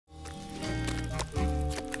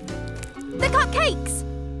cupcakes!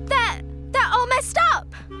 They're all messed up!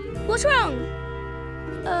 What's wrong?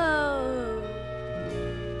 Oh.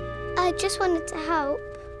 I just wanted to help.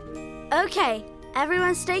 Okay,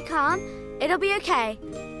 everyone stay calm. It'll be okay.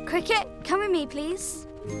 Cricket, come with me, please.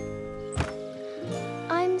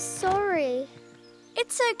 I'm sorry.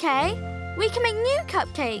 It's okay. We can make new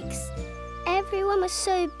cupcakes. Everyone was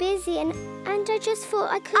so busy and I just thought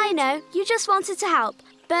I could... I know, you just wanted to help.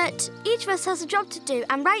 But each of us has a job to do,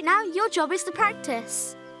 and right now your job is to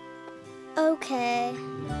practice. Okay.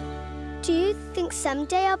 Do you think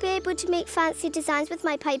someday I'll be able to make fancy designs with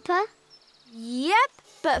my paper? Yep,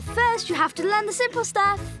 but first you have to learn the simple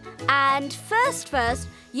stuff. And first,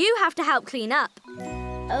 you have to help clean up.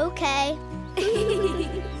 Okay.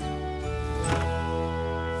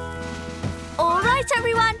 All right,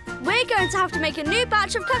 everyone. We're going to have to make a new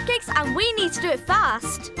batch of cupcakes, and we need to do it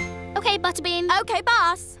fast. Okay, Butterbean. Okay,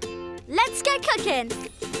 boss. Let's get cooking.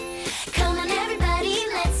 Come on, everybody,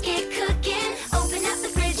 let's get cooking. Open up the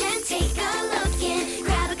fridge and take a look in.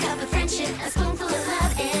 Grab a cup of friendship, a spoonful of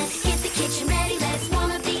love, and get the kitchen ready. Let's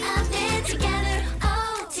warm up the oven together.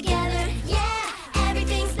 Oh, together, yeah.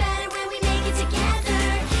 Everything's better when we make it together.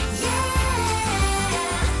 Yeah,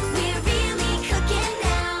 we're really cooking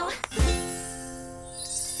now.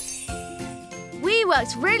 We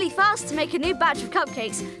worked really fast to make a new batch of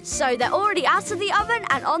cupcakes, so they're already out of the oven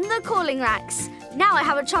and on the cooling racks. Now I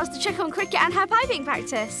have a chance to check on Cricket and her piping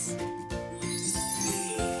practice.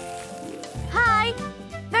 Hi!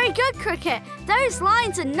 Very good, Cricket. Those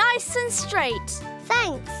lines are nice and straight.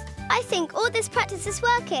 Thanks. I think all this practice is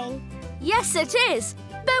working. Yes, it is.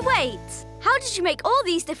 But wait, how did you make all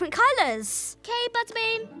these different colours? Okay,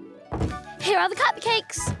 Butterbean. Here are the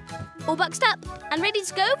cupcakes. All boxed up and ready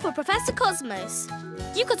to go for Professor Cosmos.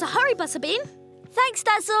 You've got to hurry, Butterbean. Thanks,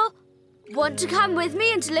 Dazzle. Want to come with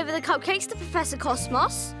me and deliver the cupcakes to Professor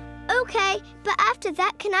Cosmos? Okay, but after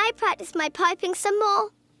that, can I practice my piping some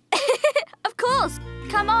more? Of course.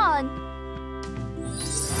 Come on.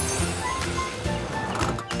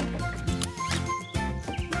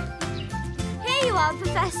 Here you are,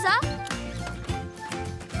 Professor.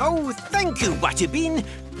 Oh, thank you, Butterbean.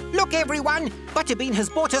 Look, everyone, Butterbean has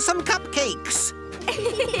bought us some cupcakes.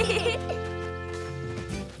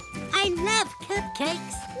 I love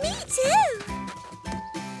cupcakes. Me too.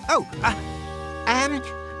 Oh,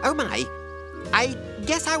 oh my. I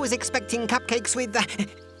guess I was expecting cupcakes with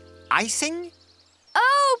icing?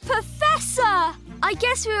 Oh, Professor! I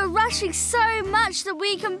guess we were rushing so much that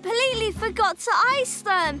we completely forgot to ice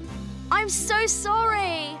them. I'm so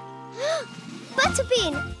sorry.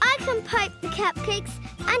 Butterbean, I can pipe the cupcakes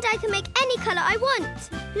and I can make any colour I want.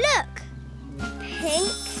 Look.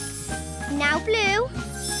 Pink. Now blue.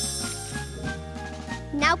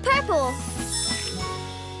 Now purple.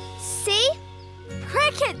 See?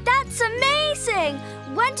 Cricket, that's amazing!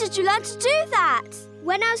 When did you learn to do that?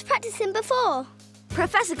 When I was practicing before.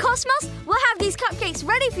 Professor Cosmos will have these cupcakes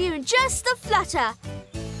ready for you in just a flutter.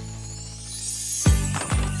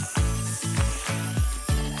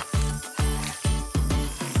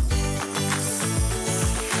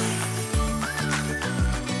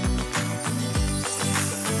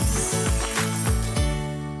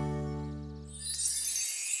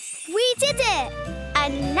 We did it!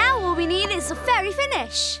 And now all we need is a fairy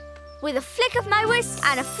finish. With a flick of my wrist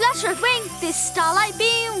and a flutter of wing, this Starlight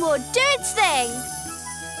beam will do its thing.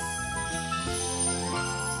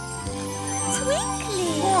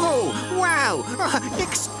 Twinkly! Whoa, wow,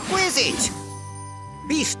 exquisite!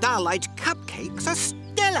 These Starlight cupcakes are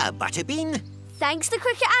stellar, Butterbean. Thanks to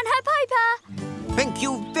Cricket and her piper. Thank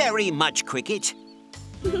you very much, Cricket.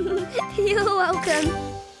 You're welcome.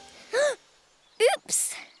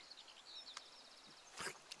 Oops!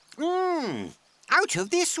 Out of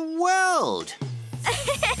this world.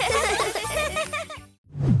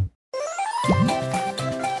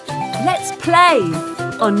 Let's play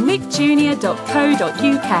on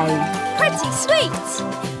nickjunior.co.uk. Pretty sweet.